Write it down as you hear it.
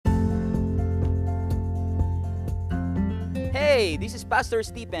Hey, this is Pastor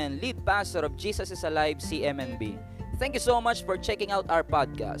Stephen, lead pastor of Jesus is Alive CMNV. Thank you so much for checking out our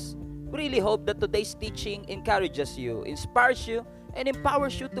podcast. We really hope that today's teaching encourages you, inspires you, and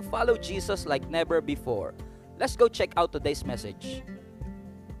empowers you to follow Jesus like never before. Let's go check out today's message.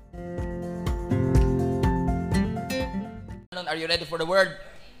 Are you ready for the word?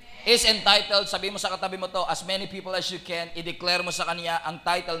 Is entitled, sabi mo sa katabi mo to, as many people as you can, i-declare mo sa kanya ang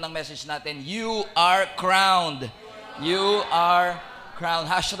title ng message natin, You Are Crowned. You are crowned.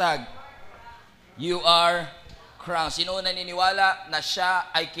 Hashtag, you are crowned. Sino naniniwala na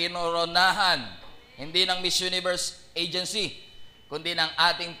siya ay kinoronahan? Hindi ng Miss Universe Agency, kundi ng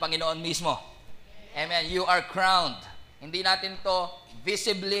ating Panginoon mismo. Amen. You are crowned. Hindi natin to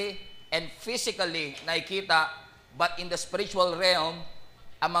visibly and physically nakikita, but in the spiritual realm,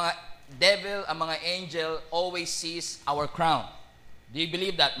 ang mga devil, ang mga angel always sees our crown. Do you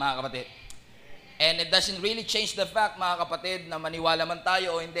believe that, mga kapatid? And it doesn't really change the fact, mga kapatid, na maniwala man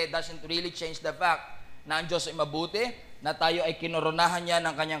tayo o hindi, it doesn't really change the fact na ang Diyos ay mabuti, na tayo ay kinoronahan niya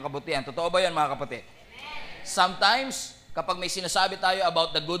ng kanyang kabutihan. Totoo ba yan, mga kapatid? Sometimes, kapag may sinasabi tayo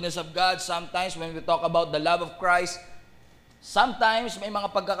about the goodness of God, sometimes when we talk about the love of Christ, sometimes may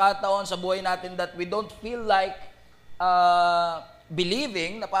mga pagkakataon sa buhay natin that we don't feel like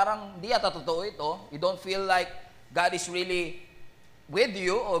believing na parang di ata totoo ito. You don't feel like God is really with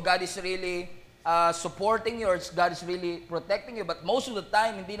you or God is really supporting you or God is really protecting you. But most of the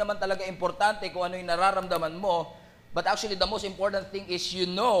time, hindi naman talaga importante kung ano yung nararamdaman mo. But actually, the most important thing is you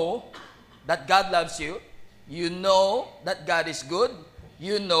know that God loves you. You know that God is good.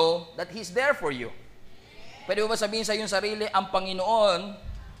 You know that He's there for you. Pwede mo ba sabihin sa iyong sarili, ang Panginoon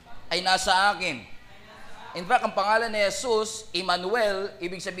ay nasa akin? In fact, ang pangalan ni Jesus, Emmanuel,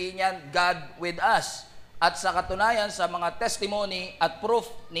 ibig sabihin niyan, God with us. At sa katunayan, sa mga testimony at proof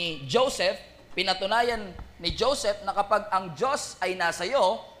ni Joseph, pinatunayan ni Joseph na kapag ang Diyos ay nasa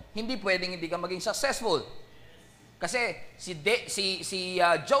iyo, hindi pwedeng hindi ka maging successful. Kasi si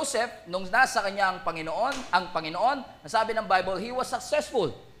Joseph, nung nasa kanya ang Panginoon, nasabi ng Bible, he was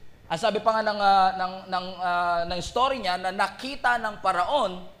successful. Ang sabi pa nga ng story niya na nakita ng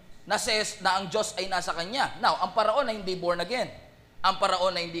Paraon na ang Diyos ay nasa kanya. Now, ang Paraon ay hindi born again. Ang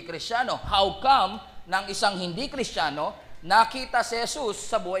Paraon ay hindi Kristiyano. How come ng isang hindi Kristiyano nakita si Jesus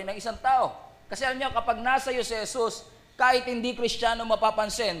sa buhay ng isang tao? Kasi alam niyo, kapag nasa iyo si Jesus, kahit hindi Kristiyano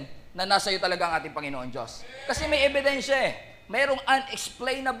mapapansin na nasa iyo talaga ang ating Panginoon Diyos. Kasi may ebidensya eh. Mayroong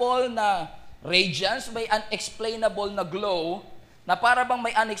unexplainable na radiance, may unexplainable na glow, na para bang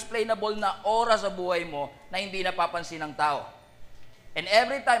may unexplainable na aura sa buhay mo na hindi napapansin ng tao. And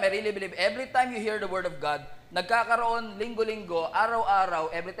every time, I really believe, every time you hear the Word of God, nagkakaroon linggo-linggo,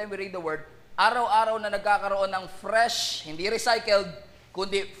 araw-araw, every time we read the Word, araw-araw na nagkakaroon ng fresh, hindi recycled,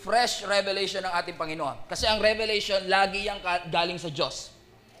 kundi fresh revelation ng ating Panginoon. Kasi ang revelation, lagi yang galing sa Diyos.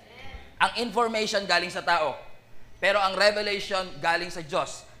 Ang information galing sa tao. Pero ang revelation galing sa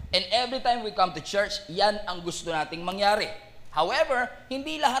Diyos. And every time we come to church, yan ang gusto nating mangyari. However,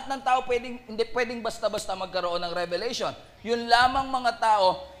 hindi lahat ng tao hindi pwedeng basta-basta magkaroon ng revelation. Yun lamang mga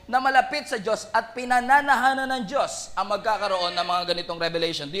tao na malapit sa Diyos at pinananahanan ng Diyos ang magkakaroon ng mga ganitong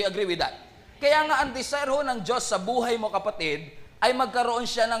revelation. Do you agree with that? Kaya nga ang desire ho ng Diyos sa buhay mo, kapatid, ay magkaroon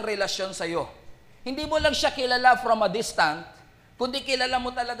siya ng relasyon sa iyo. Hindi mo lang siya kilala from a distant, kundi kilala mo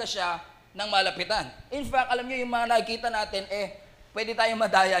talaga siya ng malapitan. In fact, alam niyo yung mga nakikita natin, pwede tayong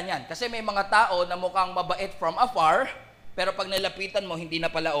madaya niyan. Kasi may mga tao na mukhang mabait from afar, pero pag nilapitan mo, hindi na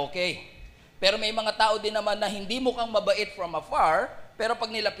pala okay. Pero may mga tao din naman na hindi mukhang mabait from afar, pero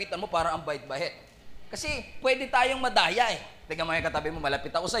pag nilapitan mo, parang ang bait-bait. Kasi pwede tayong madaya eh. Tingnan mo yung katabi mo, malapit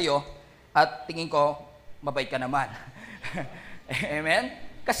ako sa iyo, at tingin ko, mabait ka naman. Amen?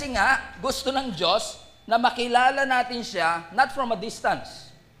 Kasi nga, gusto ng Diyos na makilala natin siya not from a distance.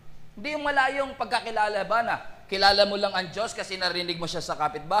 Hindi yung malayong pagkakilala ba na kilala mo lang ang Diyos kasi narinig mo siya sa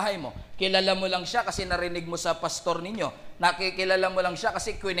kapitbahay mo. Kilala mo lang siya kasi narinig mo sa pastor ninyo. Nakikilala mo lang siya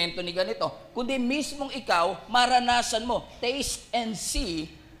kasi kwento ni ganito. Kundi mismong ikaw, maranasan mo. Taste and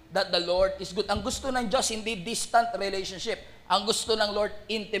see that the Lord is good. Ang gusto ng Diyos, hindi distant relationship. Ang gusto ng Lord,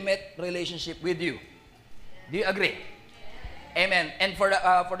 intimate relationship with you. Do you agree? Amen. And for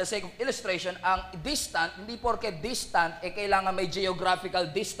the sake of illustration, ang distant, hindi porke distant, kailangan may geographical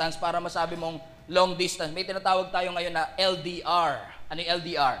distance para masabi mong long distance. May tinatawag tayo ngayon na LDR. Ano yung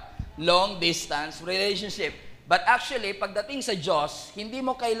LDR? Long distance relationship. But actually, pagdating sa Diyos, hindi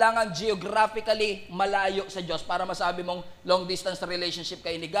mo kailangan geographically malayo sa Diyos para masabi mong long distance relationship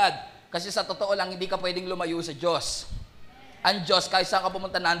kayo ni God. Kasi sa totoo lang, hindi ka pwedeng lumayo sa Diyos. Ang Diyos, kahit saan ka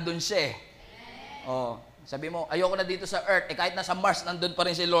pumunta, nandun siya. Oh. Sabi mo, ayoko na dito sa earth, kahit nasa Mars, nandun pa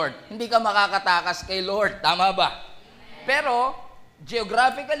rin si Lord. Hindi ka makakatakas kay Lord. Tama ba? Pero,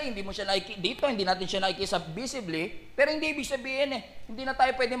 geographically, hindi mo siya dito, hindi natin siya nakikita visibly, pero hindi ibig sabihin hindi na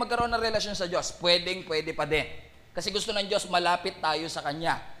tayo pwede magkaroon ng relasyon sa Diyos. Pwede pa din. Kasi gusto ng Diyos malapit tayo sa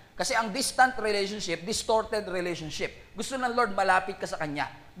Kanya. Kasi ang distant relationship, distorted relationship, gusto ng Lord malapit ka sa Kanya.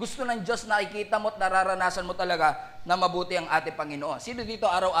 Gusto ng Diyos nakikita mo at nararanasan mo talaga na mabuti ang ating Panginoon. Sino dito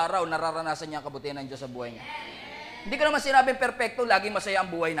araw-araw nararanasan niya ang kabutihan ng Diyos sa buhay niya? Hindi ko naman sinabing perfecto, laging masaya ang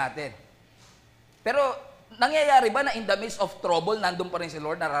buhay natin. Pero, nangyayari ba na in the midst of trouble, nandun pa rin si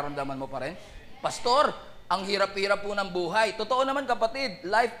Lord, nararamdaman mo pa rin? Pastor, ang hirap-hirap po ng buhay. Totoo naman kapatid,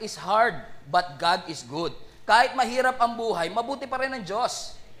 life is hard, but God is good. Kahit mahirap ang buhay, mabuti pa rin ang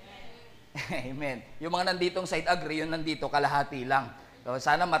Diyos. Amen. Yung mga nanditong side agree, yung nandito kalahati lang. So,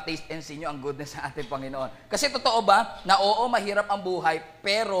 sana ma-taste and see nyo ang goodness sa ating Panginoon. Kasi totoo ba na oo, mahirap ang buhay,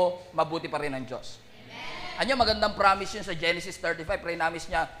 pero mabuti pa rin ang Diyos. Ano magandang promise yun sa Genesis 35, pre-promise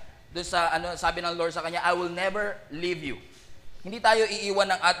niya, doon sa, sabi ng Lord sa kanya, I will never leave you. Hindi tayo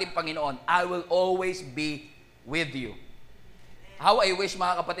iiwan ng ating Panginoon. I will always be with you. How I wish,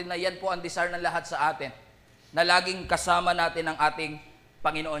 mga kapatid, na yan po ang desire ng lahat sa atin, na laging kasama natin ang ating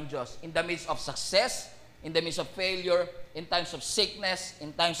Panginoon Diyos. In the midst of success, in the midst of failure, in times of sickness,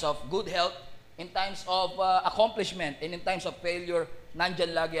 in times of good health, in times of accomplishment, and in times of failure,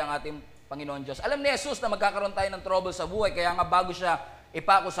 nandyan lagi ang ating Panginoon Diyos. Alam ni Jesus na magkakaroon tayo ng trouble sa buhay, kaya nga bago siya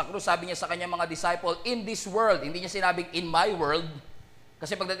ipako sa krus, sabi niya sa kanyang mga disciple, in this world, hindi niya sinabing in my world,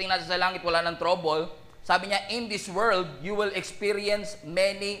 kasi pagdating natin sa langit, wala ng trouble. Sabi niya, in this world, you will experience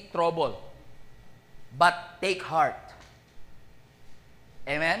many trouble. But take heart.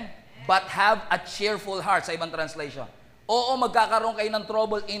 Amen? But have a cheerful heart, sa ibang translation. Oo, magkakaroon kayo ng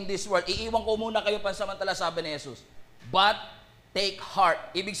trouble in this world. Iiwan ko muna kayo pansamantala, sabi ni Jesus. But take heart.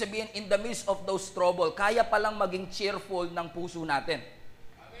 Ibig sabihin, in the midst of those trouble, kaya palang maging cheerful ng puso natin.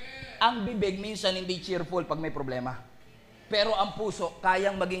 Amen. Ang bibig minsan hindi cheerful pag may problema. Pero ang puso,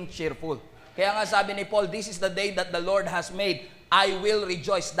 kayang maging cheerful. Kaya nga sabi ni Paul, this is the day that the Lord has made. I will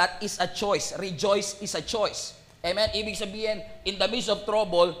rejoice. That is a choice. Rejoice is a choice. Amen? Ibig sabihin, in the midst of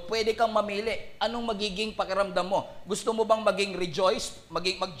trouble, pwede kang mamili. Anong magiging pakiramdam mo? Gusto mo bang maging rejoice,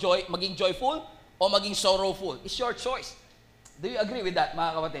 maging joyful, o maging sorrowful? It's your choice. Do you agree with that,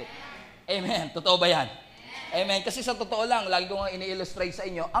 mga kapatid? Amen. Totoo ba yan? Amen. Kasi sa totoo lang, lagi ko nga ini-illustrate sa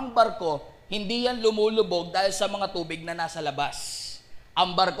inyo, ang barko, hindi yan lumulubog dahil sa mga tubig na nasa labas.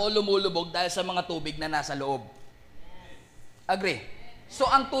 Ang barko lumulubog dahil sa mga tubig na nasa loob. Agree? So,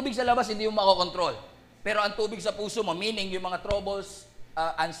 ang tubig sa labas, hindi yung makokontrol. Pero ang tubig sa puso mo, meaning yung mga troubles,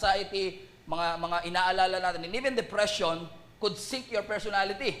 anxiety, mga inaalala natin, and even depression could sink your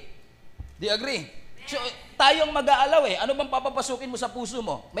personality. Do you agree? So, tayong mag-aalaw Ano bang papapasukin mo sa puso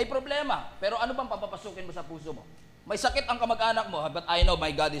mo? May problema. Pero ano bang papapasukin mo sa puso mo? May sakit ang kamag-anak mo, but I know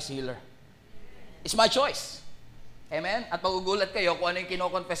my God is healer. It's my choice. Amen? At magugulat kayo kung ano yung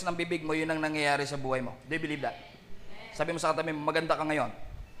kinoconfess ng bibig mo, yun ang nangyayari sa buhay mo. Do you believe that? Sabi mo sa katabi mo, maganda ka ngayon.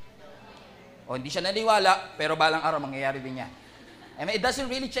 O hindi siya naniwala, pero balang araw mangyayari din yan. Amen? It doesn't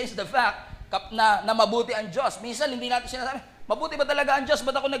really change the fact na mabuti ang Diyos. Minsan hindi natin sinasabi, mabuti ba talaga ang Diyos?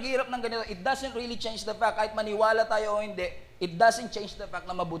 Ba't ako naghihirap ng ganito? It doesn't really change the fact, kahit maniwala tayo o hindi, it doesn't change the fact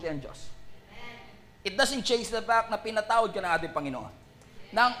na mabuti ang Diyos. It doesn't change the fact na pinatawad ka ng ating Panginoon.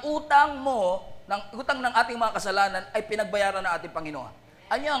 Na ang utang mo, utang ng ating mga kasalanan ay pinagbayaran ng ating Panginoon.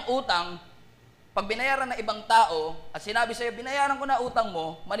 Ano ang utang? Pag binayaran ng ibang tao, at sinabi sa'yo, binayaran ko na utang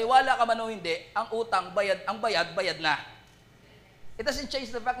mo, maniwala ka man o hindi, ang utang, bayad na. It doesn't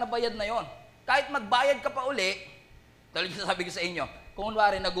change the fact na bayad na yon. Kahit magbayad ka pa uli, talagang sabi ko sa inyo, kung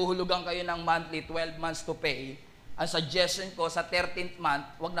kunwari naguhulugan kayo ng monthly, 12 months to pay, ang suggestion ko sa 13th month,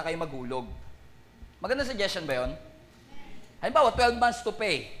 wag na kayo maghulog. Magandang suggestion ba yun? Halimbawa, 12 months to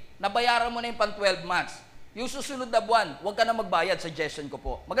pay, nabayaran mo na yung pang 12 months. Yung susunod na buwan, wag ka na magbayad, suggestion ko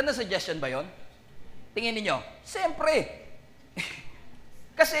po. Magandang suggestion ba yun? Tingin niyo, siyempre.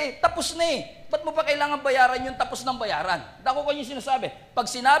 Kasi tapos na Ba't mo pa kailangan bayaran yung tapos ng bayaran? Dako ko yung sinasabi.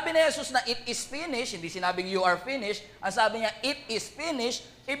 Pag sinabi ni Jesus na it is finished, hindi sinabing you are finished, ang sabi niya, it is finished,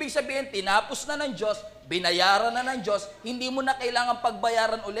 ibig sabihin, tinapos na ng Diyos, binayaran na ng Diyos, hindi mo na kailangan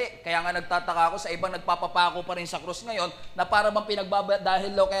pagbayaran uli. Kaya nga nagtataka ako sa ibang nagpapapako pa rin sa krus ngayon, na para bang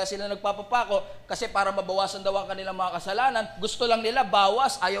dahil kaya sila nagpapapako, kasi para mabawasan daw ang kanilang mga kasalanan, gusto lang nila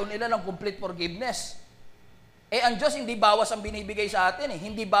bawas, ayaw nila ng complete forgiveness. Ang Diyos hindi bawas ang binibigay sa atin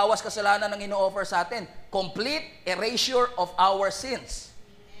Hindi bawas kasalanan ang ino-offer sa atin. Complete erasure of our sins.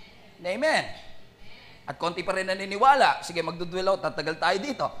 Amen. At konti pa rin naniniwala. Sige, magdudwell out. Tatagal tayo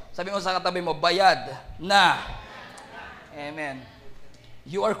dito. Sabi mo sa katabi mo, bayad na. Amen.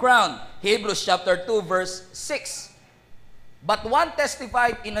 You are crowned. Hebrews chapter 2 verse 6. But one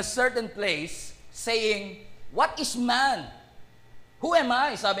testified in a certain place, saying, What is man? Who am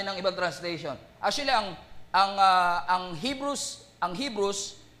I? Sabi ng ibang translation. Actually, ang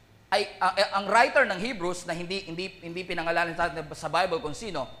Hebrews ay ang writer ng Hebrews na hindi pinangalanan sa Bible kung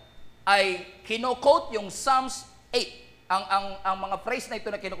sino ay kino-quote yung Psalms 8. Ang mga phrase na ito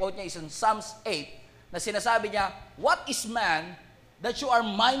na kino-quote niya is in Psalms 8 na sinasabi niya, "What is man that you are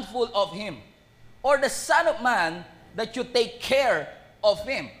mindful of him? Or the son of man that you take care of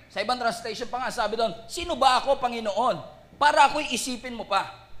him?" Sa ibang translation pa nga sabi doon, "Sino ba ako, Panginoon, para ako'y isipin mo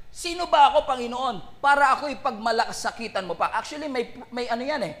pa? Sino ba ako, Panginoon, para ako'y pagmalasakitan mo pa?" Actually, may ano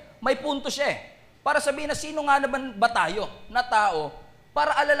yan may punto siya para sabihin na sino nga naman ba tayo na tao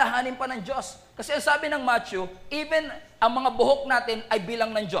para alalahanin pa ng Diyos. Kasi ang sabi ng Matthew, even ang mga buhok natin ay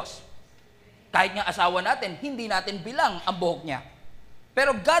bilang ng Diyos. Kahit nga asawa natin, hindi natin bilang ang buhok niya.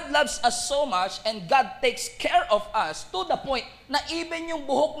 Pero God loves us so much and God takes care of us to the point na even yung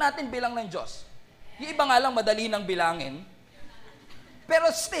buhok natin bilang ng Diyos. Yung iba nga lang madali nang bilangin. Pero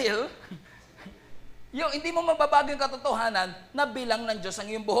still, yung hindi mo mababago yung katotohanan na bilang ng Diyos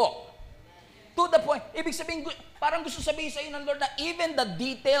ang iyong buhok. To the point. Ibig sabihin, parang gusto sabihin sa iyo ng Lord na even the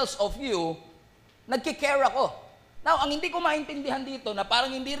details of you, nagkikare ako. Now, ang hindi ko maintindihan dito, na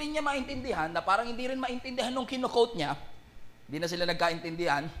parang hindi rin niya maintindihan, na parang hindi rin maintindihan nung kino-quote niya, hindi na sila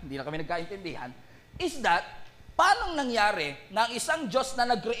nagkaintindihan, hindi na kami nagkaintindihan, is that, paano nangyari na ang isang Diyos na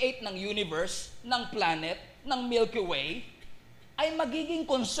nag-create ng universe, ng planet, ng Milky Way, ay magiging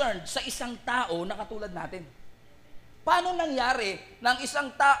concerned sa isang tao na katulad natin? Paano nangyari na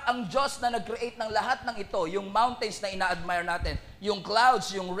ang Diyos na nag-create ng lahat ng ito, yung mountains na ina-admire natin, yung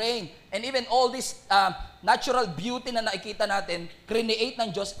clouds, yung rain, and even all this natural beauty na nakikita natin, create ng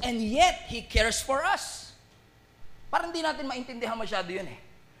Diyos, and yet He cares for us. Parang hindi natin maintindihan masyado yun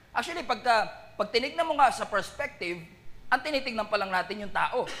Actually, pag tinignan mo nga sa perspective, ang tinitignan pa lang natin yung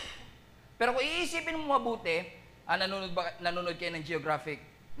tao. Pero kung iisipin mo mabuti, nanonood kayo ng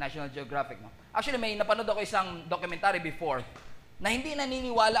National Geographic, no? Actually, may napanood ako isang documentary before na hindi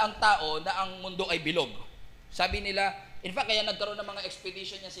naniniwala ang tao na ang mundo ay bilog. Sabi nila, in fact, kaya nagkaroon ng mga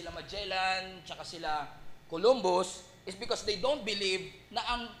expedition niya sila Magellan, tsaka sila Columbus, is because they don't believe na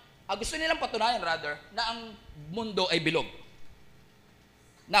gusto nilang patunayan rather, na ang mundo ay bilog.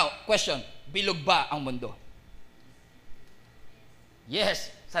 Now, question, bilog ba ang mundo?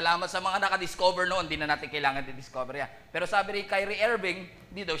 Yes. Salamat sa mga nakadiscover noon, hindi na natin kailangan di-discover yan. Pero sabi rin Kyrie Irving,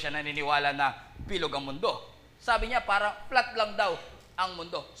 hindi daw siya naniniwala na bilog ang mundo. Sabi niya, parang flat lang daw ang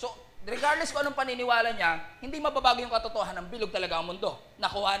mundo. So, regardless kung anong paniniwala niya, hindi mababago yung katotohanan ng bilog talaga ang mundo.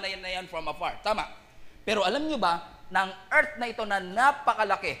 Nakuha na yan from afar. Tama. Pero alam niyo ba, na ang earth na ito na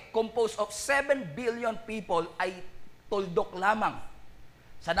napakalaki, composed of 7 billion people, ay tuldok lamang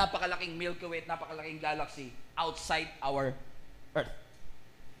sa napakalaking Milky Way, napakalaking galaxy outside our earth.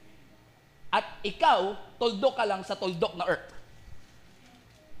 At ikaw, tuldok ka lang sa tuldok na earth.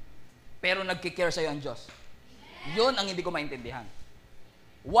 Pero nagkikare sa'yo ang Diyos. Yun ang hindi ko maintindihan.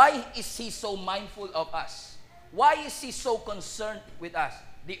 Why is He so mindful of us? Why is He so concerned with us?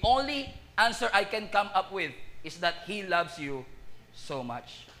 The only answer I can come up with is that He loves you so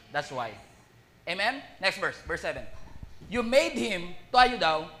much. That's why. Amen? Next verse, verse 7. You made Him, tayo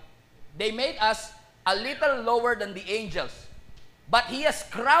daw, they made us a little lower than the angels. But He has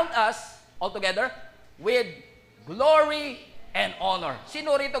crowned us altogether with glory and honor.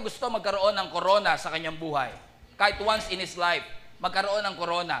 Sino rito gusto magkaroon ng corona sa kanyang buhay? Kahit once in his life, magkaroon ng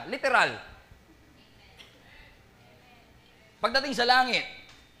corona. Literal. Pagdating sa langit,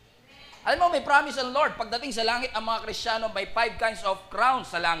 alam mo, may promise ang Lord, pagdating sa langit, ang mga Kristiyano may 5 kinds of crowns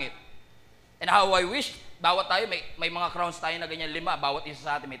sa langit. And how I wish, bawat tayo, may mga crowns tayo na ganyan 5, bawat isa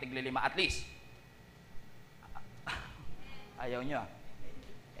sa atin may tigli 5 at least. Ayaw nyo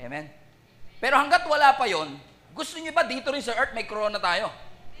Amen? Pero hanggat wala pa yon, gusto niyo ba dito rin sa earth may corona tayo?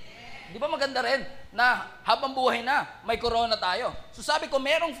 Di ba maganda rin na habang buhay na, may corona tayo? So sabi ko,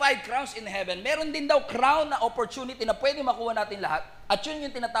 merong 5 crowns in heaven. Meron din daw crown na opportunity na pwede makuha natin lahat. At yun yung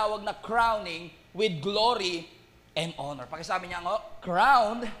tinatawag na crowning with glory and honor. Pakisabi niya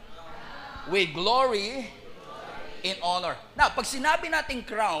crowned with glory and honor. Now, pag sinabi natin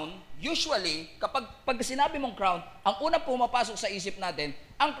crown, usually, pag sinabi mong crown, ang unang pumapasok sa isip natin,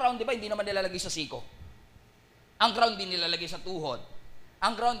 ang crown, di ba, hindi naman nilalagay sa siko. Ang crown din nilalagay sa tuhod.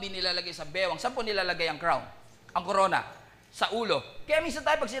 Ang crown din nilalagay sa bewang. Saan po nilalagay ang crown? Ang corona. Sa ulo. Kaya minsan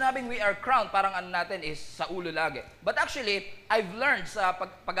tayo pag sinabing we are crowned, parang ano natin is sa ulo lagi. But actually, I've learned sa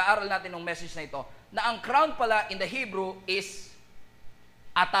pag-aaral natin ng message na ito, na ang crown pala in the Hebrew is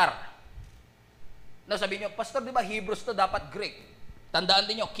atar. Now sabi niyo, Pastor, di ba Hebrews to dapat Greek? Tandaan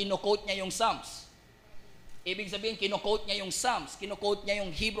din niyo, kino-quote niya yung Psalms. Ibig sabihin, kino-quote niya yung Psalms, kino-quote niya yung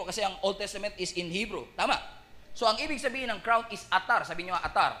Hebrew kasi ang Old Testament is in Hebrew. Tama? So, ang ibig sabihin ng crown is atar. Sabihin nyo nga,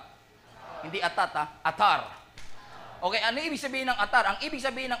 atar. Hindi atat, ha? Atar. Okay, ano ibig sabihin ng atar? Ang ibig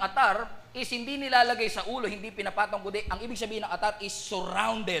sabihin ng atar is hindi nilalagay sa ulo, hindi pinapatong kundi. Ang ibig sabihin ng atar is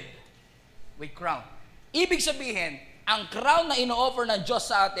surrounded with crown. Ibig sabihin, ang crown na ino-offer ng Diyos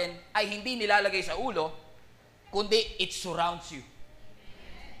sa atin ay hindi nilalagay sa ulo, kundi it surrounds you.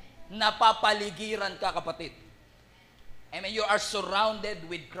 Napapaligiran ka, kapatid. I mean, you are surrounded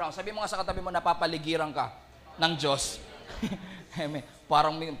with crown. Sabi mo nga sa katabi mo, napapaligiran ka ng Diyos. I mean,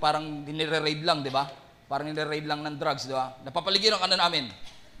 parang nire-raid lang, di ba? Parang nire-raid lang ng drugs, di ba? Napapaligiran ka na namin.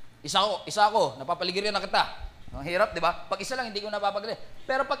 Isa ako, napapaligiran na kita. Ang hirap, di ba? Pag isa lang, hindi ko napapaligiran.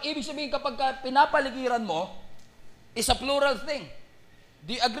 Pero pag ibig sabihin, kapag pinapaligiran mo, is a plural thing.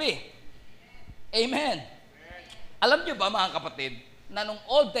 Do you agree? Amen. Alam nyo ba, mga kapatid, na nung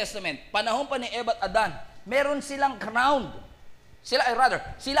Old Testament, panahon pa ni Eva at Adan, meron silang crowned. Sila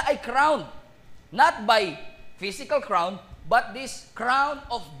ay crowned. Not by physical crown, but this crown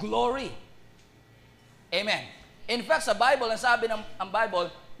of glory. Amen. In fact, sa Bible, ang sabi ng Bible,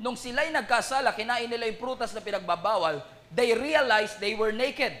 nung sila'y nagkasala, kinain nila yung prutas na pinagbabawal, they realized they were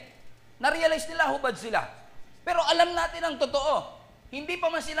naked. Na-realize nila, hubad sila. Pero alam natin ang totoo. Hindi pa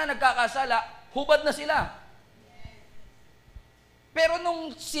man sila nagkakasala, hubad na sila. Pero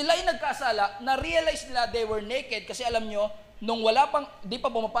nung sila'y nagkasala, na-realize nila they were naked kasi alam nyo, nung di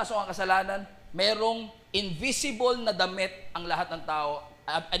pa pumapasok ang kasalanan, merong invisible na damit ang lahat ng tao.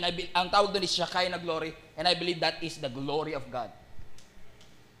 Ang tawag doon is Shekinah glory, and I believe that is the glory of God.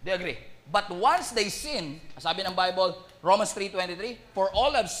 Do you agree? But once they sin, sabi ng Bible, Romans 3:23, for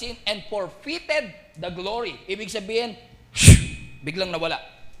all have sinned and forfeited the glory. Ibig sabihin, biglang nawala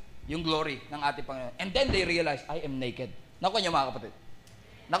yung glory ng ating Panginoon. And then they realize, I am naked. Naku niyo mga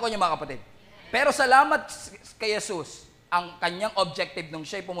kapatid. Pero salamat kay Jesus, ang kanyang objective nung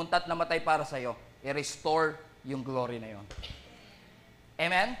siya'y pumunta at namatay para sa'yo, i-restore yung glory na yon.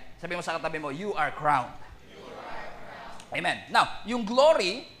 Amen? Sabi mo sa katabi mo, you are crowned. Amen. Now, yung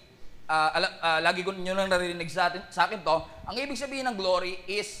glory, lagi ko nyo nang narinig sa akin to, ang ibig sabihin ng glory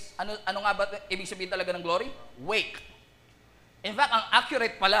is, ano nga ba ibig sabihin talaga ng glory? Weight. In fact, ang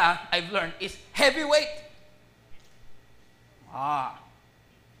accurate pala, I've learned, is heavyweight.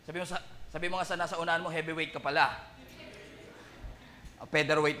 Sabi mo nga sa nasa unahan mo, heavyweight ka pala.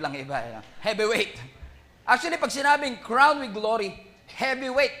 Featherweight lang iba. Heavyweight. Actually, pag sinabing crown with glory,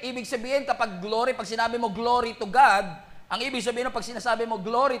 heavyweight. Ibig sabihin, kapag glory, pag sinabi mo glory to God, ang ibig sabihin pag sinasabi mo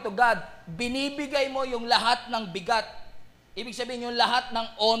glory to God, binibigay mo yung lahat ng bigat. Ibig sabihin yung lahat ng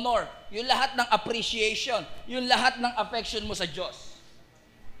honor, yung lahat ng appreciation, yung lahat ng affection mo sa Diyos.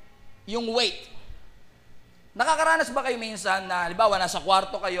 Yung weight. Nakakaranas ba kayo minsan na, halimbawa, nasa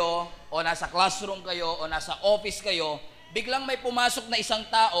kwarto kayo, o nasa classroom kayo, o nasa office kayo, biglang may pumasok na isang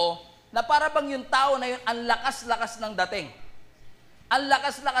tao, na para bang yung tao na yun, ang lakas-lakas ng dating. Ang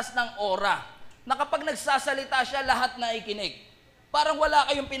lakas-lakas ng aura. Na kapag nagsasalita siya, lahat na ikinig. Parang wala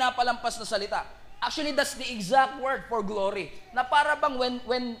kayong pinapalampas na salita. Actually, that's the exact word for glory. Na para bang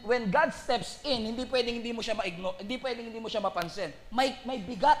when God steps in, hindi pwedeng hindi mo siya ma-ignore, hindi pwedeng hindi mo siya mapansin. May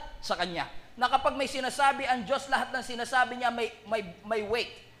bigat sa kanya. Na kapag may sinasabi ang Diyos, lahat ng sinasabi niya may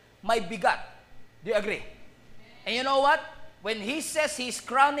weight, may bigat. Do you agree? And you know what? When He says He's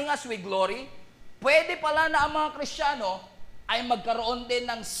crowning us with glory, pwede pala na ang mga Kristiyano ay magkaroon din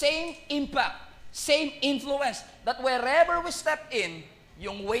ng same impact, same influence, that wherever we step in,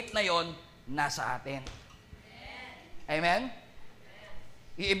 yung weight na yon nasa atin. Amen?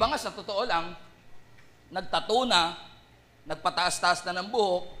 Yung iba nga, sa totoo lang, nagtattoo na, nagpataas-taas na ng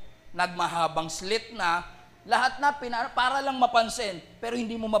buhok, nagmahabang slit na, lahat na para lang mapansin, pero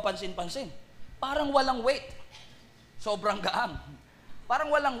hindi mo mapansin-pansin. Parang walang weight. Sobrang gaan.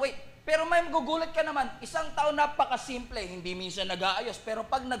 Parang walang weight. Pero may magugulat ka naman, isang tao napakasimple, hindi minsan nag-aayos, pero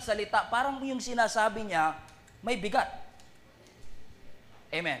pag nagsalita, parang yung sinasabi niya, may bigat.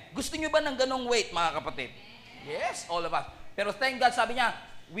 Amen. Gusto niyo ba ng ganong weight, mga kapatid? Yes, all of us. Pero thank God, sabi niya,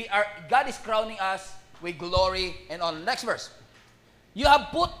 God is crowning us with glory and honor. Next verse. You have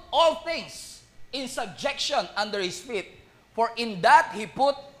put all things in subjection under His feet, for in that He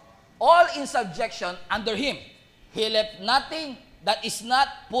put all in subjection under Him. He left nothing that is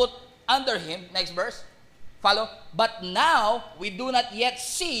not put under Him. Next verse. Follow. But now, we do not yet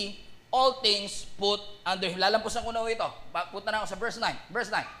see all things put under Him. Lalampusan ko na ito. Punta na ako sa verse 9.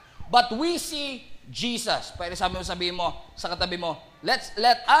 Verse 9. But we see Jesus. Pwede sabihin mo sa katabi mo,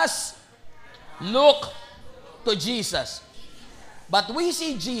 let us look to Jesus. But we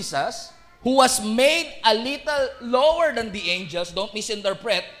see Jesus, who was made a little lower than the angels. Don't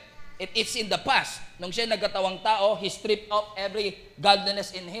misinterpret. It's in the past. Nung siya nagkatawang tao, He stripped off every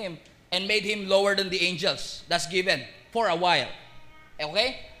godliness in Him. and made him lower than the angels. That's given for a while.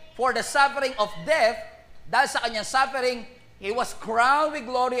 Okay? For the suffering of death, dahil sa kanyang suffering, he was crowned with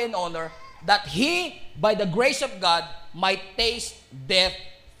glory and honor, that he, by the grace of God, might taste death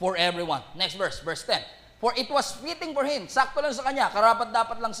for everyone. Next verse, verse 10. For it was fitting for him, sakto lang sa kanya,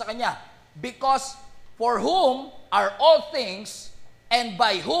 karapat-dapat lang sa kanya, because for whom are all things, and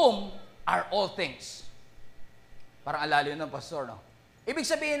by whom are all things. Parang alalo yun ng pastor, no? Ibig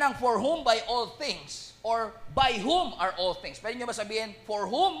sabihin ng for whom by all things, or by whom are all things. Pwede nyo ba sabihin, for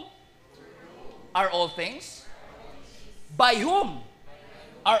whom are all things? By whom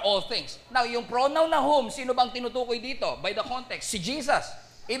are all things? Now, yung pronoun na whom, sino bang tinutukoy dito? By the context, si Jesus.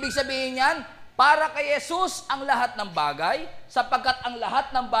 Ibig sabihin yan, para kay Jesus ang lahat ng bagay, sapagkat ang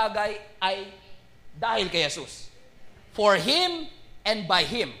lahat ng bagay ay dahil kay Jesus. For Him and by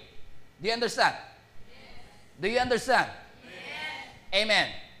Him. Do you understand? Do you understand?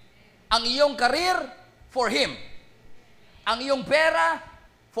 Amen. Ang iyong career, for Him. Ang iyong pera,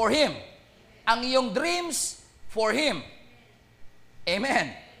 for Him. Ang iyong dreams, for Him.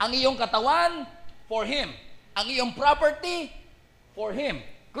 Amen. Ang iyong katawan, for Him. Ang iyong property, for Him.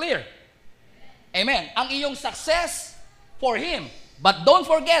 Clear? Amen. Ang iyong success, for Him. But don't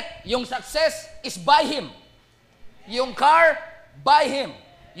forget, yung success is by Him. Yung car, by Him.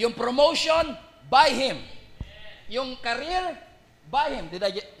 Yung promotion, by Him. Yung career, by Him.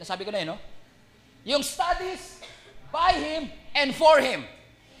 Nasabi ko na yun, no? Yung studies, by Him and for Him.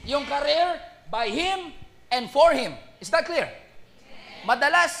 Yung career, by Him and for Him. Is that clear?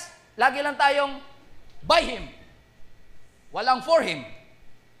 Madalas, lagi lang tayong by Him. Walang for Him.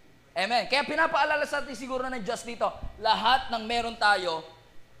 Amen. Kaya pinapaalala sa atin siguro ng Diyos dito, lahat ng meron tayo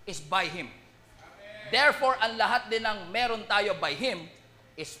is by Him. Therefore, ang lahat din ng meron tayo by Him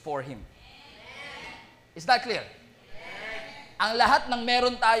is for Him. Is that clear? Ang lahat ng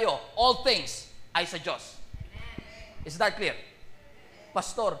meron tayo, all things, ay sa Diyos. Is that clear?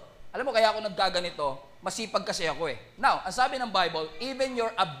 Pastor, alam mo kaya ako nagkaganito, masipag kasi ako eh. Now, ang sabi ng Bible, even your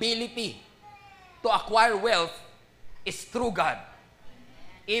ability to acquire wealth is through God.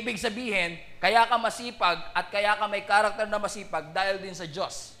 Ibig sabihin, kaya ka masipag at kaya ka may karakter na masipag dahil din sa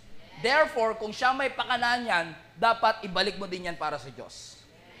Diyos. Therefore, kung siya may pakanan yan, dapat ibalik mo din yan para sa Diyos.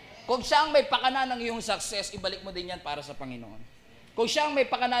 Kung siya ang may pakanan ng iyong success, ibalik mo din yan para sa Panginoon. Kung siya ang may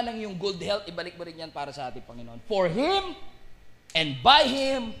pakanan ng iyong good health, ibalik mo rin yan para sa ating Panginoon. For Him and by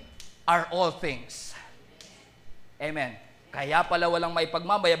Him are all things. Amen. Kaya pala walang may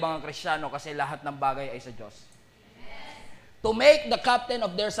pagmamayabang ang Kristiyano kasi lahat ng bagay ay sa Diyos. To make the captain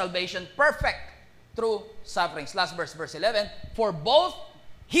of their salvation perfect through sufferings. Last verse, verse 11. For both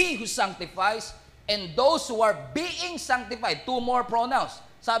He who sanctifies and those who are being sanctified. Two more pronouns.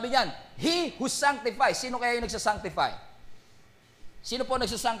 Sabi niyan, He who sanctifies. Sino kaya yung nagsasanctify? Sino po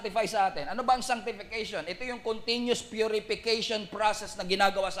nagsasanctify sa atin? Ano ba ang sanctification? Ito yung continuous purification process na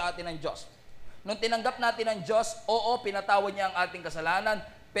ginagawa sa atin ng Diyos. Nung tinanggap natin ng Diyos, oo, pinatawad niya ang ating kasalanan,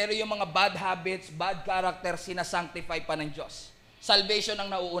 pero yung mga bad habits, bad character, sinasanctify pa ng Diyos. Salvation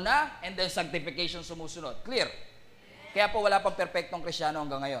ang nauuna, and then sanctification sumusunod. Clear? Kaya po wala pang perfectong Kristiyano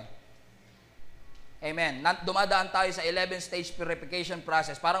hanggang ngayon. Amen. Dumadaan tayo sa 11-stage purification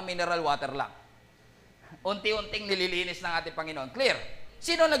process, parang mineral water lang. Unti-unting nililinis ng ating Panginoon. Clear?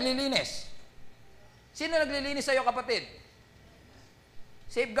 Sino naglilinis? Sino naglilinis sa iyo, kapatid?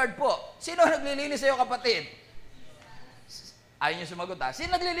 Safeguard po. Sino naglilinis sa iyo, kapatid? Ayaw niyo sumagot, ha?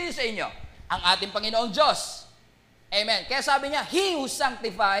 Sino naglilinis sa inyo? Ang ating Panginoong Diyos. Amen. Kaya sabi niya, He who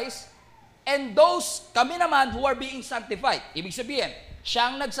sanctifies, and those, kami naman, who are being sanctified. Ibig sabihin,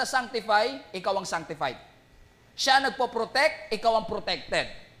 siya ang nagsasanctify, ikaw ang sanctified. Siya nagpo-protect, ikaw ang protected.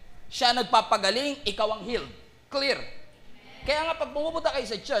 Siya nagpapagaling, ikaw ang healed. Clear? Kaya nga pag pumupunta kayo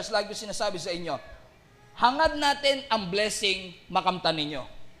sa church, like yung sinasabi sa inyo, hangad natin ang blessing, makamtan ninyo.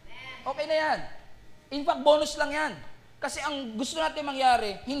 Okay na yan. In fact, bonus lang yan. Kasi ang gusto natin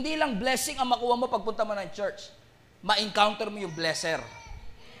mangyari, hindi lang blessing ang makuha mo pagpunta mo ng church. Ma-encounter mo yung blesser.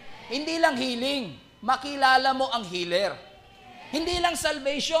 Hindi lang healing, makilala mo ang healer. Hindi lang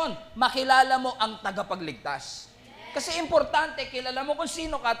salvation, makilala mo ang tagapagligtas. Kasi importante, kilala mo kung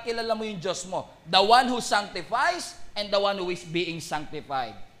sino ka at kilala mo yung Diyos mo. The one who sanctifies and the one who is being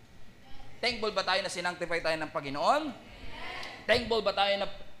sanctified. Thankful ba tayo na sinanctify tayo ng Panginoon? Thankful ba tayo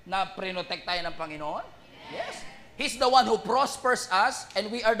na protect tayo ng Panginoon? Yes. He's the one who prospers us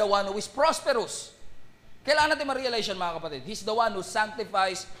and we are the one who is prosperous. Kailangan natin ma-realize yan, mga kapatid. He's the one who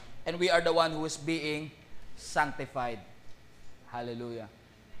sanctifies and we are the one who is being sanctified. Hallelujah.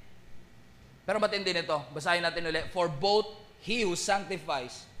 Pero matindi nito, basahin natin ulit. For both He who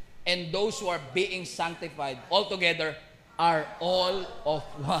sanctifies and those who are being sanctified altogether are all of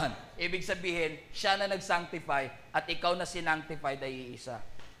one. Ibig sabihin, siya na nag-sanctify at ikaw na sinantified ay iisa.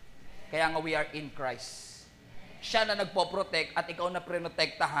 Kaya nga we are in Christ. Siya na nagpo-protect at ikaw na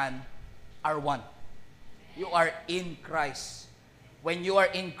prinotektahan are one. You are in Christ. When you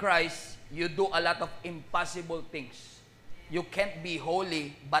are in Christ, you do a lot of impossible things. You can't be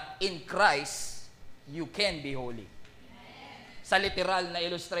holy, but in Christ, you can be holy. Sa literal na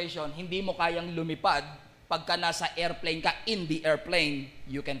illustration, hindi mo kayang lumipad pagka nasa airplane ka, in the airplane,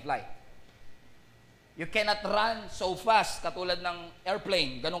 you can fly. You cannot run so fast katulad ng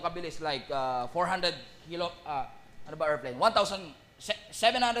airplane, ganun kabilis, like 400 ano ba airplane?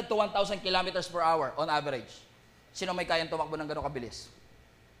 700 to 1,000 kilometers per hour on average. Sino may kayang tumakbo ng ganun kabilis?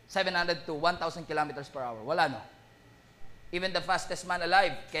 700 to 1,000 kilometers per hour. Wala, no? Even the fastest man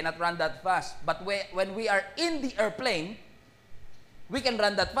alive cannot run that fast. But when we are in the airplane, we can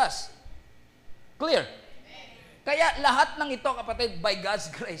run that fast. Clear? Kaya lahat ng ito, kapatid, by God's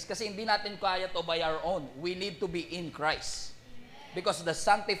grace, kasi hindi natin kaya to by our own. We need to be in Christ. Because the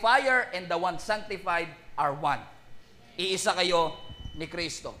sanctifier and the one sanctified are one. Iisa kayo ni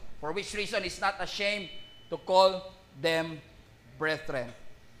Kristo. For which reason is not ashamed to call them brethren.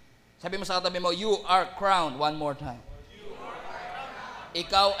 Sabi mo sa katabi mo, you are crowned. One more time.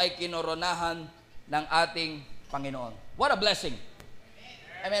 Ikaw ay kinoronahan ng ating Panginoon. What a blessing.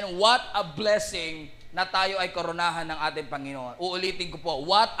 I mean, what a blessing na tayo ay koronahan ng ating Panginoon. Uulitin ko po,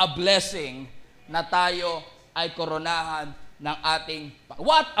 what a blessing na tayo ay koronahan ng ating Panginoon.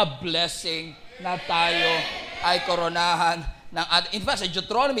 What a blessing na tayo ay koronahan ng ating. In fact, sa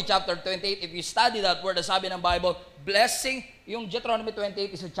Deuteronomy chapter 28, if you study that word, sabi ng Bible, blessing, yung Deuteronomy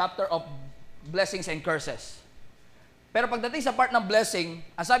 28 is a chapter of blessings and curses. Pero pagdating sa part ng blessing,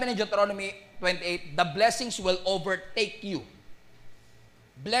 ang sabi ng Deuteronomy 28, the blessings will overtake you.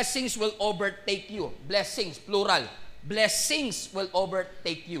 Blessings will overtake you. Blessings, plural. Blessings will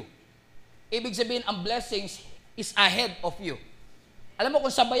overtake you. Ibig sabihin, ang blessings is ahead of you. Alam mo,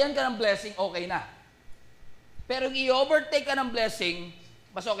 kung sabayan ka ng blessing, okay na. Pero kung i-overtake ka ng blessing,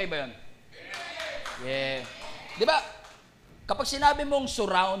 mas okay ba yun? Yeah. Di ba? Kapag sinabi mong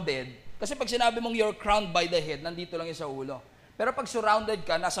surrounded, kasi pag sinabi mong you're crowned by the head, nandito lang yung sa ulo. Pero pag surrounded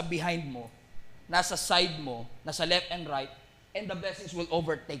ka, nasa behind mo, nasa side mo, nasa left and right, and the blessings will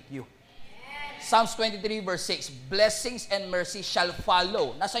overtake you. Yes. Psalms 23 verse 6, blessings and mercy shall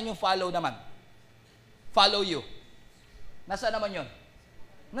follow. Nasaan yung follow naman? Follow you. Nasaan naman yun?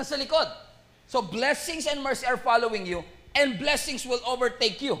 Nasa likod. So blessings and mercy are following you, and blessings will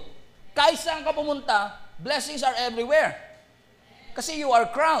overtake you. Kahit saan ka pumunta, blessings are everywhere. Kasi you are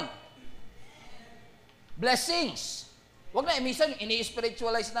crowned. Blessings. Wag na, minsan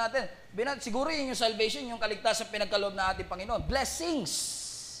ini-spiritualize natin. Siguro yun yung salvation, yung kaligtasan pinagkaloob na ating Panginoon. Blessings.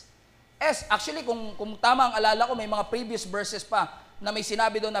 Yes, actually, kung tama ang alala ko, may mga previous verses pa na may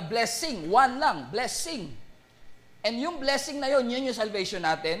sinabi doon na blessing. One lang, blessing. And yung blessing na yun yung salvation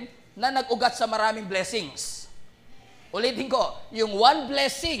natin na nag-ugat sa maraming blessings. Ulitin ko, yung one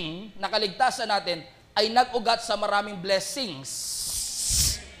blessing na kaligtasan natin ay nag-ugat sa maraming blessings.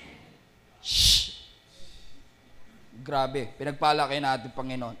 Shh. Grabe, pinagpala kayo na ating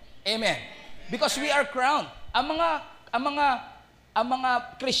Panginoon. Amen. Because we are crowned. Ang mga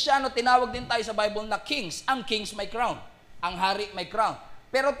Kristiyano, tinawag din tayo sa Bible na kings. Ang kings may crown. Ang hari may crown.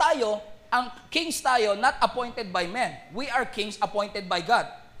 Pero tayo, ang kings tayo, not appointed by men. We are kings appointed by God.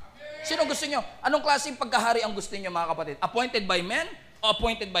 Sino gusto nyo? Anong klaseng pagkahari ang gusto nyo, mga kapatid? Appointed by men o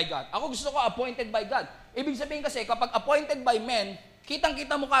appointed by God? Ako gusto ko appointed by God. Ibig sabihin kasi, kapag appointed by men,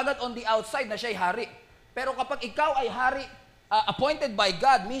 kitang-kita mo kagad on the outside na siya'y hari. Pero kapag ikaw ay hari, appointed by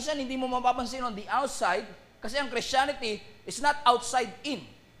God, minsan hindi mo mapapansin on the outside, kasi ang Christianity is not outside in,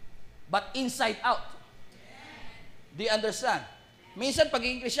 but inside out. Do you understand? Minsan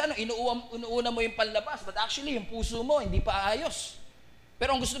pagiging Kristiyano, inuuna mo yung panlabas, but actually yung puso mo hindi pa ayos.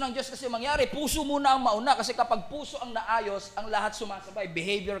 Pero ang gusto ng Diyos kasi mangyari, puso muna ang mauna, kasi kapag puso ang naayos, ang lahat sumasabay.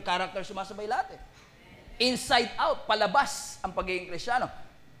 Behavior, character, sumasabay lahat eh. Inside out, palabas ang pagiging Kristiyano.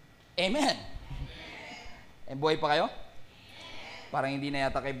 Amen. Eh, buhay pa kayo? Parang hindi na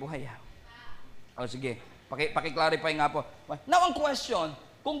yata kayo buhay. O sige, paki-clarify nga po. Now, ang question,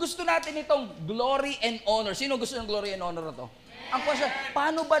 kung gusto natin itong glory and honor, sino gusto ng glory and honor na to? Ang question,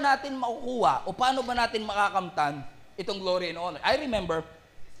 paano ba natin makukuha o paano ba natin makakamtan itong glory and honor? I remember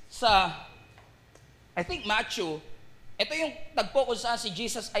I think Matthew, ito yung tagpo kung saan si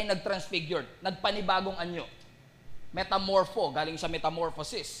Jesus ay nag-transfigured, nagpanibagong anyo. Metamorpho, galing sa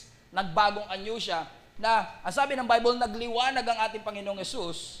metamorphosis. Nagbagong anyo siya na, ang sabi ng Bible, nagliwanag ang ating Panginoong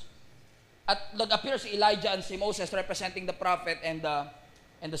Yesus at nag-appear si Elijah and si Moses representing the prophet and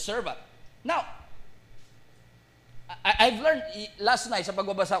the servant. Now, I've learned last night sa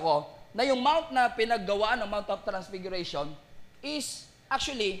pagbabasa ko na yung mount na pinaggawaan ng Mount of Transfiguration is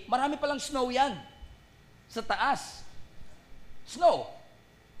actually, marami palang snow yan sa taas. Snow.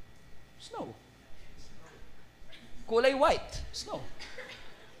 Snow. Kulay white. Snow.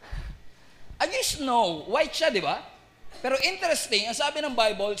 Ang snow, white siya, di ba? Pero interesting, ang sabi ng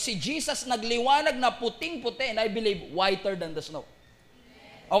Bible, si Jesus nagliwanag na puting-puti and I believe whiter than the snow.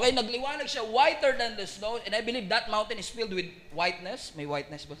 Okay, nagliwanag siya whiter than the snow and I believe that mountain is filled with whiteness. May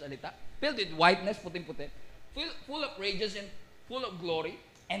whiteness ba salita? Filled with whiteness, puting-puti. Full of radiance and full of glory.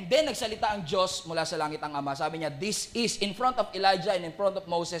 And then nagsalita ang Diyos mula sa langit ang Ama. Sabi niya, this is in front of Elijah and in front of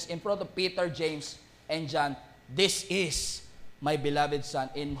Moses, in front of Peter, James, and John. This is my beloved Son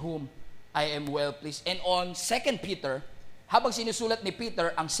in whom I am well pleased. And on 2 Peter, habang sinusulat ni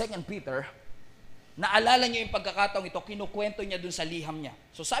Peter ang 2 Peter, naalala niyo yung pagkakataong ito, kinukwento niya dun sa liham niya.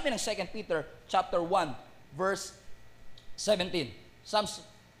 So sabi ng 2 Peter chapter 1, verse 17. 2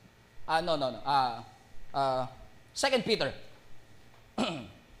 Peter.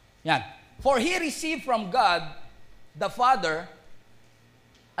 Yan. For he received from God the Father,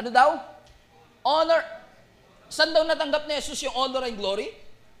 ano daw? Honor. Saan daw natanggap ni Jesus yung honor and glory?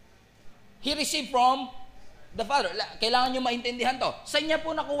 He received from the Father. Kailangan nyo maintindihan to. Saan niya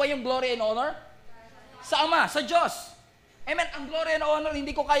po nakuha yung glory and honor? Sa Ama, sa Diyos. Amen. Ang glory and honor,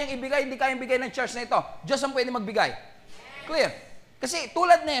 hindi ko kayang ibigay, hindi kayang bigay ng church na ito. Diyos ang pwede magbigay. Clear? Kasi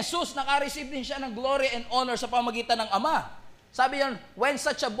tulad ni Jesus, naka-receive din siya ng glory and honor sa pamagitan ng Ama. Sabi yan, when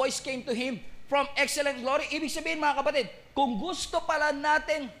such a voice came to him from excellent glory, ibig sabihin mga kapatid, kung gusto pala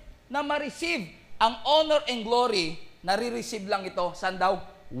natin na ma-receive ang honor and glory, nare-receive lang ito. Saan daw?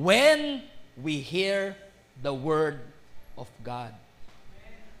 When we hear the word of God.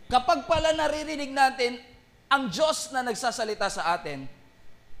 Kapag pala naririnig natin ang Diyos na nagsasalita sa atin,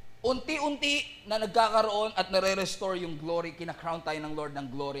 unti-unti na nagkakaroon at nare-restore yung glory, kinakrown tayo ng Lord ng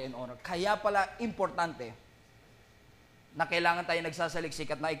glory and honor. Kaya pala importante na kailangan tayo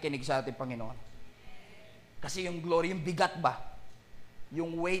nagsasaliksik at naikinig sa ating Panginoon. Kasi yung glory, yung bigat ba?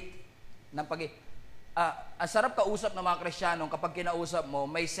 Yung weight ng ang sarap kausap ng mga Kristiyanong kapag kinausap mo,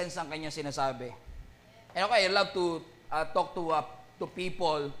 may sense ang kanyang sinasabi. And okay, I love to talk to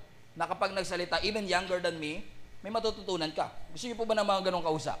people na kapag nagsalita, even younger than me, may matututunan ka. Gusto niyo po ba ng mga ganong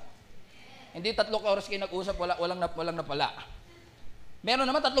kausap? Hindi 3 oras kayo nag-usap, walang napala. Meron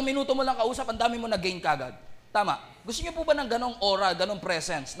naman 3 minuto mo lang kausap, ang dami mo na-gain kagad. Tama. Gusto niyo po ba ng ganong aura, ganong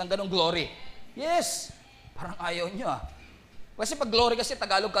presence, ng ganong glory? Yes. Parang ayaw niyo Kasi pag glory kasi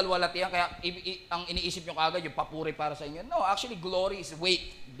Tagalog kalwalatian, kaya ang iniisip nyo kagad yung papuri para sa inyo. No, actually glory is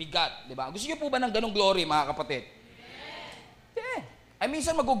weight, bigat, di ba? Gusto niyo po ba ng ganong glory, mga kapatid? Yeah. Ay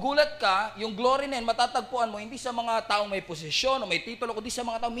minsan magugulat ka, yung glory na yun, matatagpuan mo hindi sa mga taong may posisyon o may titulo, kundi sa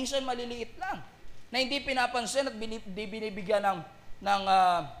mga taong minsan maliliit lang, na hindi pinapansin at binibigyan ng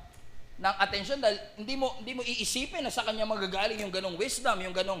attention dahil hindi mo iisipin na sa kanya magagaling yung ganong wisdom,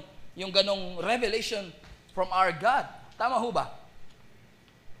 yung ganong revelation from our God. Tama ho ba?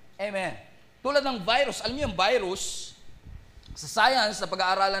 Amen. Tulad ng virus, alam niyo yung virus, sa science, sa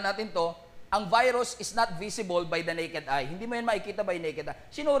pag-aaralan natin to, ang virus is not visible by the naked eye. Hindi mo yan makikita by naked eye.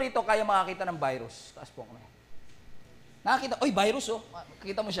 Sino rito kaya makakita ng virus? Taas po kami. Nakakita, oy, virus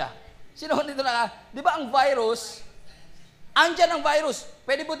Nakita mo siya. Sino dito di ba ang virus, andyan ang virus.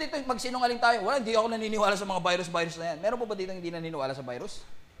 Pwede po dito magsinungaling tayo. Wala, hindi ako naniniwala sa mga virus na yan. Meron po ba dito hindi naniniwala sa virus?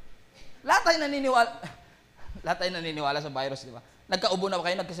 Lahat tayo naniniwala sa virus, di ba? Nagkaubo na ba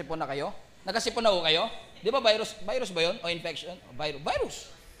kayo? Nagkasipon na kayo? Nagkasipon na ho kayo? Di ba virus? Virus ba yun? O infection? O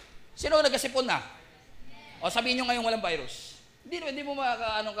virus. Sino nagkasipon na? O sabihin nyo ngayon walang virus. Hindi mo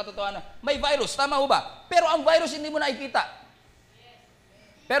anong katotohanan. May virus, tama ho ba? Pero ang virus hindi mo nakikita.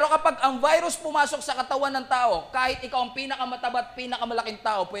 Pero kapag ang virus pumasok sa katawan ng tao, kahit ikaw ang pinakamatabat, pinakamalaking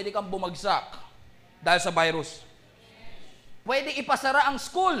tao, pwede kang bumagsak dahil sa virus. Pwede ipasara ang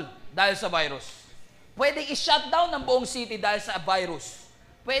school dahil sa virus. Pwede i-shutdown ng buong city dahil sa virus.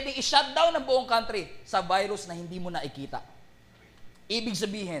 Pwede i-shutdown ng buong country sa virus na hindi mo nakikita. Ibig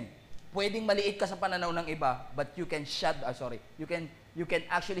sabihin, pwedeng maliit ka sa pananaw ng iba, but you can you can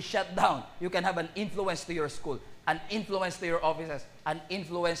actually shut down. You can have an influence to your school, an influence to your offices, an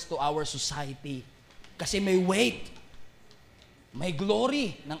influence to our society. Kasi may weight, may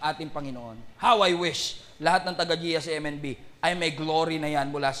glory ng ating Panginoon. How I wish lahat ng taga-GIA CMNV ay may glory na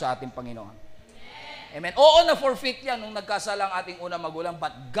yan mula sa ating Panginoon. Amen. Oo, na-forfeit yan nung nagkasala ang ating unang magulang,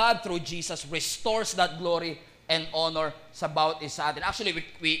 but God through Jesus restores that glory and honor sa bawat isa atin. Actually,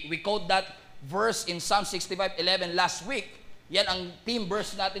 we quote that verse in Psalm 65:11 last week. Yan ang theme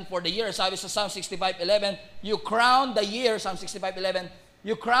verse natin for the year. Sabi sa Psalm 65:11, you crown the year, Psalm 65:11,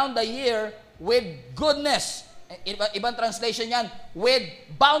 you crown the year with goodness Ibang translation yan, with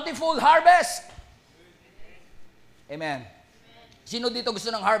bountiful harvest. Amen. Sino dito gusto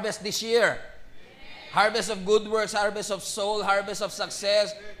ng harvest this year? Harvest of good works, harvest of soul, harvest of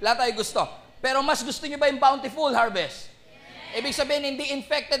success. Lahat tayo gusto. Pero mas gusto niyo ba yung bountiful harvest? Ibig sabihin, hindi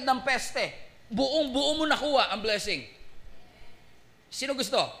infected ng peste. Buong-buo mo nakuha ang blessing. Sino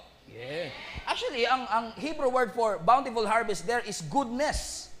gusto? Yeah. Actually, ang Hebrew word for bountiful harvest there is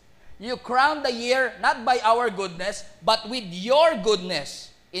goodness. You crown the year not by our goodness, but with your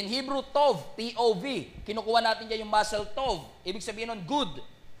goodness. In Hebrew, tov, T-O-V. Kinukuha natin dyan yung muscle tov. Ibig sabihin nun, good.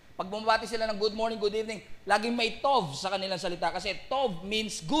 Pag bumabati sila ng good morning, good evening, laging may tov sa kanilang salita kasi tov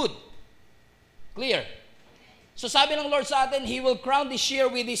means good. Clear? So sabi ng Lord sa atin, He will crown this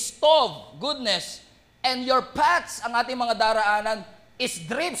year with His tov, goodness, and your paths, ang ating mga daraanan, is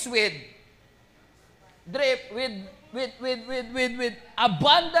drips with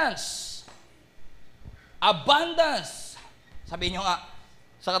abundance. Abundance. Sabihin nyo nga,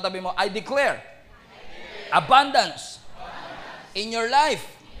 sa katabi mo, I declare abundance in your life.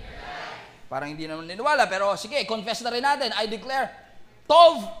 Parang hindi naman niniwala, pero sige, confess na rin natin. I declare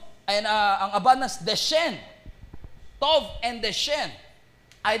tov, and ang abundance, deshen. Tov and deshen.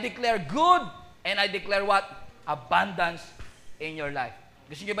 I declare good, and I declare what? Abundance in your life.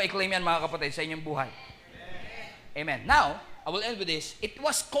 Gusto niyo ba i-claim yan, mga kapatid, sa inyong buhay? Amen. Now, I will end with this. It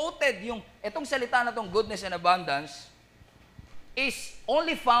was quoted, itong salita na itong goodness and abundance, is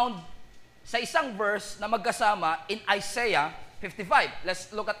only found sa isang verse na magkasama in Isaiah 55.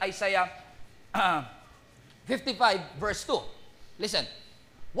 Let's look at Isaiah 55 verse 2. Listen.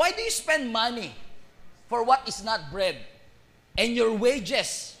 Why do you spend money for what is not bread, and your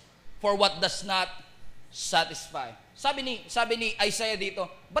wages for what does not satisfy? Sabi ni Isaiah dito,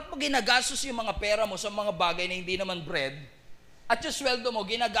 ba't mo ginagastos yung mga pera mo sa mga bagay na hindi naman bread, at yung sweldo mo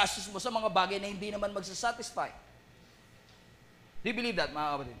ginagastos mo sa mga bagay na hindi naman magsasatisfy? Do you believe that, mga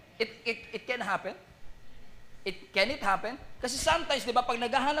kapatid? It can happen. Can it happen? Kasi sometimes, di ba, pag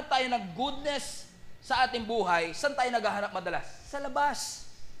naghahanap tayo ng goodness sa ating buhay, saan tayo naghahanap madalas? Sa labas.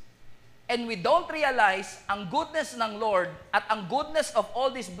 And we don't realize ang goodness ng Lord at ang goodness of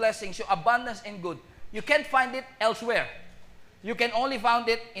all these blessings, yung abundance and good, you can't find it elsewhere. You can only find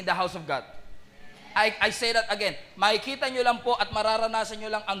it in the house of God. I say that again. Makikita nyo lang po at mararanasan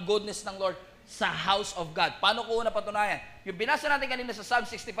nyo lang ang goodness ng Lord sa house of God. Paano ko una patunayan? Yung binasa natin kanina sa Psalm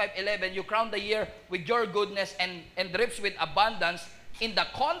 65:11, you crown the year with your goodness and drips with abundance. In the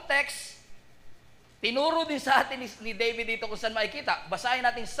context, tinuro din sa atin ni David dito kung saan makikita. Basahin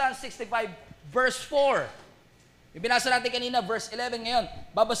natin Psalm 65 verse 4. Yung binasa natin kanina, verse 11 ngayon.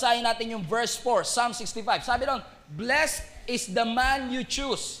 Babasahin natin yung verse 4, Psalm 65. Sabi doon, blessed is the man you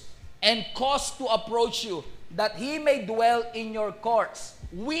choose and cause to approach you, that he may dwell in your courts.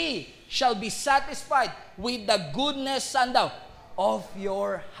 We shall be satisfied with the goodness, saan daw? Of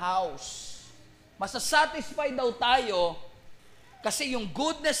your house. Masasatisfied daw tayo kasi yung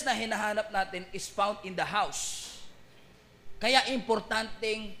goodness na hinahanap natin is found in the house. Kaya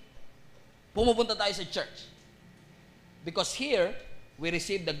importanteng pumupunta tayo sa church. Because here, we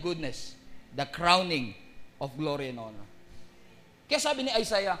receive the goodness, the crowning of glory and honor. Kaya sabi ni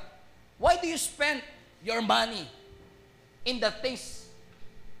Isaiah, why do you spend your money in the things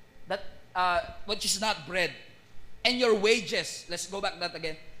that which is not bread, and your wages, let's go back that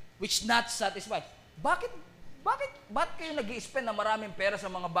again, which not satisfied? Bakit kayo nag-i-spend na maraming pera sa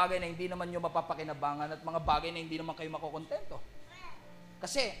mga bagay na hindi naman nyo mapapakinabangan at mga bagay na hindi naman kayo makokontento?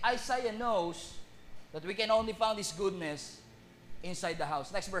 Kasi Isaiah knows that we can only find His goodness inside the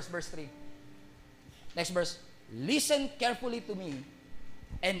house. Next verse, verse 3. Next verse. Listen carefully to me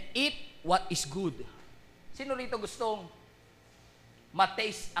and eat what is good. Sino rito gustong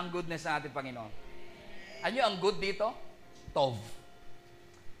mataste ang goodness ng ating Panginoon? Ano ang good dito? Tov.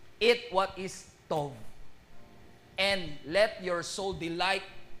 Eat what is tov. And let your soul delight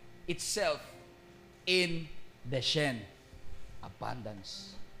itself in the shen.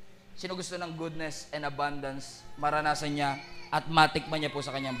 Abundance. Sino gusto ng goodness and abundance, maranasan niya at matikman niya po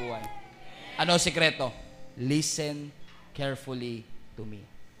sa kanyang buhay? Ano ang sikreto? Listen carefully to me.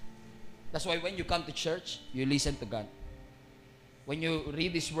 That's why when you come to church, you listen to God. When you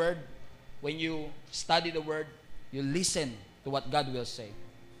read His Word, when you study the Word, you listen to what God will say.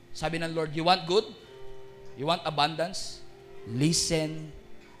 Sabi ng Lord, you want good? You want abundance? Listen.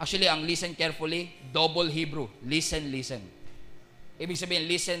 Actually, ang listen carefully, double Hebrew. Listen, listen. Ibig sabihin,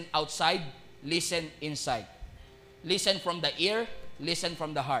 listen outside, listen inside. Listen from the ear, listen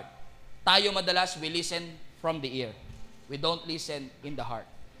from the heart. Tayo madalas, we listen from the ear. We don't listen in the heart.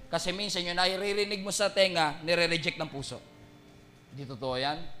 Kasi minsan yung naririnig mo sa tenga, nire-reject ng puso. Hindi totoo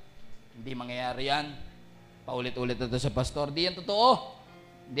yan. Hindi mangyayari yan. Paulit-ulit ito sa pastor. Di yan totoo.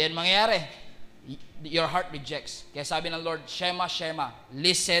 Di yan mangyayari. Your heart rejects. Kaya sabi ng Lord, Shema, Shema,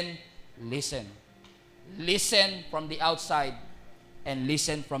 listen, listen. Listen from the outside and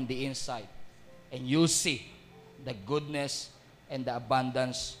listen from the inside. And you'll see the goodness and the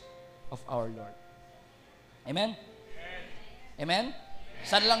abundance of our Lord. Amen? Amen?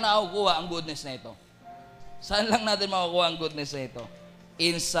 Saan lang nakukuha ang goodness na ito? Saan lang natin makukuha ang goodness na ito?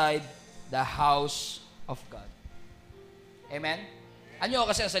 Inside the house of God. Amen? Ano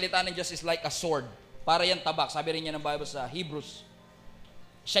kasi ang salita ng Diyos is like a sword. Para yan tabak. Sabi rin niya ng Bible sa Hebrews.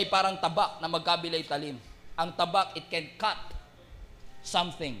 Siya'y parang tabak na magkabilay talim. Ang tabak, it can cut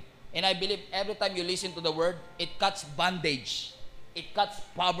something. And I believe every time you listen to the word, it cuts bondage. It cuts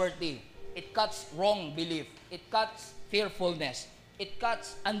poverty. It cuts wrong belief. It cuts fearfulness. It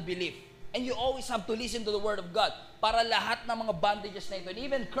cuts unbelief. And you always have to listen to the word of God para lahat ng mga bondages na ito, and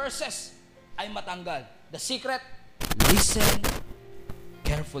even curses, ay matanggal. The secret, listen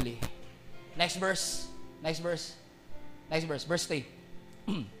carefully. Next verse. Next verse. Next verse. Verse 3.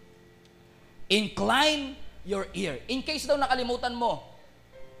 Incline your ear. In case daw nakalimutan mo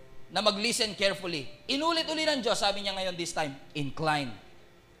na mag-listen carefully, inulit-uli ng Diyos, sabi niya ngayon this time, incline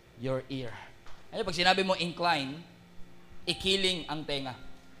your ear. Ano, pag sinabi mo incline, ikiling ang tenga.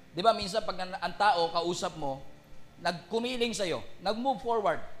 Di ba minsan pag ang tao, kausap mo, nagkumiling sa'yo, nag-move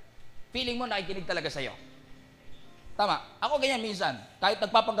forward, feeling mo nakikinig talaga sa'yo. Tama. Ako ganyan minsan. Kahit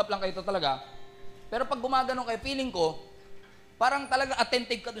nagpapanggap lang kayo talaga, pero pag gumaganon kayo, feeling ko, parang talaga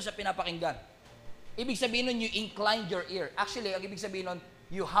attentive ka doon sa pinapakinggan. Ibig sabihin nun, you inclined your ear. Actually, ang ibig sabihin nun,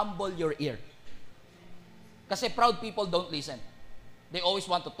 you humble your ear. Kasi proud people don't listen. They always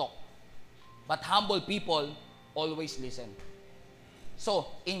want to talk. But humble people always listen. So,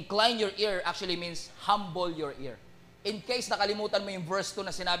 incline your ear actually means humble your ear. In case nakalimutan mo yung verse 2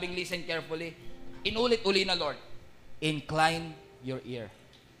 na sinabing listen carefully, inulit-uli na Lord, incline your ear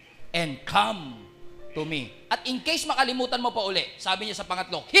and come to me. At in case makalimutan mo pa uli, sabi niya sa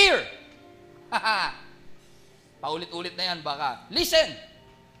pangatlo, hear! Paulit-ulit na yan baka. Listen!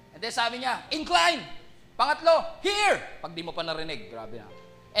 And then sabi niya, incline! Pangatlo, hear! Pag di mo pa narinig, grabe na.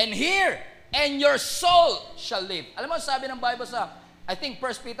 And hear! And your soul shall live. Alam mo, sabi ng Bible sa, I think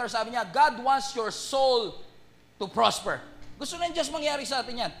 1 Peter sabi niya, God wants your soul to prosper. Gusto na Diyos mangyari sa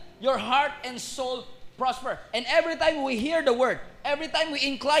atin yan. Your heart and soul prosper. And every time we hear the word, every time we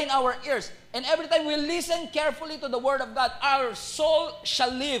incline our ears, and every time we listen carefully to the word of God, our soul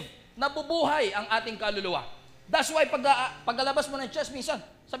shall live. Nabubuhay ang ating kaluluwa. That's why paglalabas mo ng church, minsan,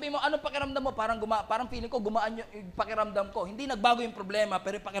 sabi mo, ano pakiramdam mo? Parang feeling ko, gumaan yung pakiramdam ko. Hindi nagbago yung problema,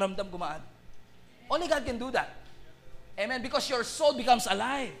 pero yung pakiramdam gumaan. Only God can do that. Amen? Because your soul becomes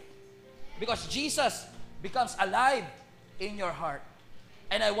alive. Because Jesus becomes alive in your heart.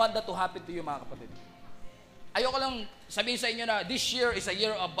 And I want that to happen to you, mga kapatid. Ayoko lang sabihin sa inyo na this year is a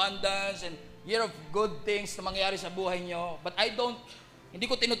year of abundance and year of good things na mangyayari sa buhay nyo. But hindi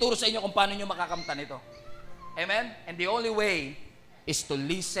ko tinuturo sa inyo kung paano nyo makakamtan ito. Amen? And the only way is to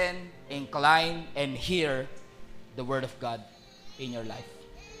listen, incline, and hear the Word of God in your life.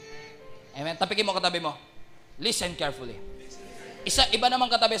 Amen? Tapikin mo katabi mo. Listen carefully. Iba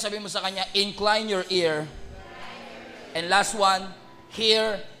naman katabi, sabi mo sa kanya, incline your ear. And last one,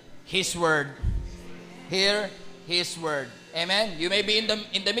 hear His Word. Hear His Word. Amen? You may be in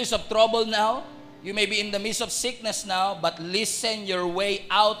the midst of trouble now. You may be in the midst of sickness now, but listen your way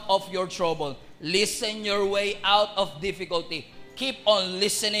out of your trouble. Listen your way out of difficulty. Keep on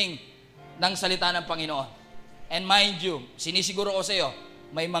listening ng salita ng Panginoon. And mind you, sinisiguro ko sa iyo,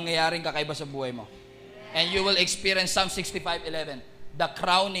 may mangyayaring kakaiba sa buhay mo. And you will experience Psalm 65:11. The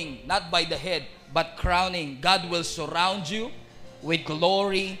crowning, not by the head, but crowning. God will surround you with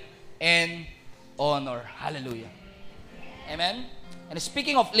glory and honor. Hallelujah. Amen? And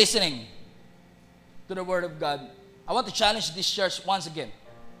speaking of listening to the Word of God, I want to challenge this church once again.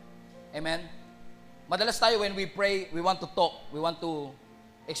 Amen? Madalas tayo when we pray, we want to talk. We want to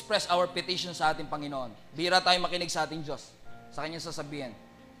express our petition sa ating Panginoon. Bira tayo makinig sa ating Diyos, sa Kanyang sasabihin.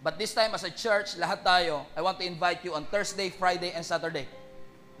 But this time as a church, lahat tayo, I want to invite you on Thursday, Friday, and Saturday.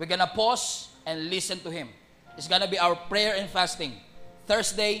 We're gonna pause and listen to Him. It's gonna be our prayer and fasting.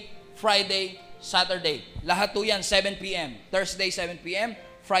 Thursday, Friday, Saturday. Lahat to yan, 7 p.m. Thursday, 7 p.m.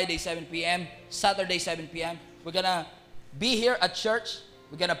 Friday, 7 p.m. Saturday, 7 p.m. We're gonna be here at church.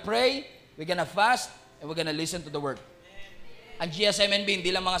 We're gonna pray. We're gonna fast. And we're gonna listen to the Word. Ang CMNV, hindi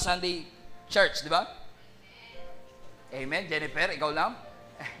lang mga Sunday church, di ba? Amen. Jennifer, ikaw lang?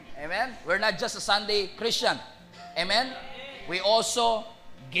 Amen? We're not just a Sunday Christian. Amen? We also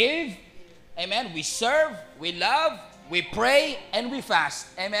give. Amen? We serve, we love, we pray, and we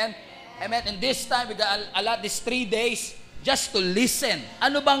fast. Amen? Amen. And this time, we got allot these 3 days just to listen.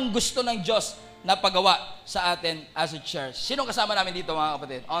 Ano bang gusto ng Diyos na pagawa sa atin as a church? Sino kasama namin dito, mga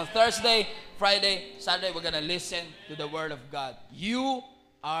kapatid? On Thursday, Friday, Saturday, we're gonna listen to the Word of God. You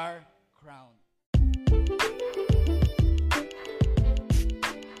are crowned.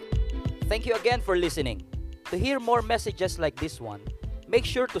 Thank you again for listening. To hear more messages like this one, make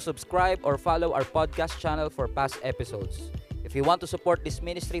sure to subscribe or follow our podcast channel for past episodes. If you want to support this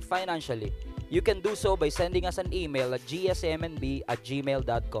ministry financially, you can do so by sending us an email at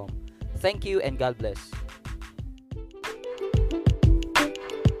gsmnb@gmail.com. Thank you and God bless.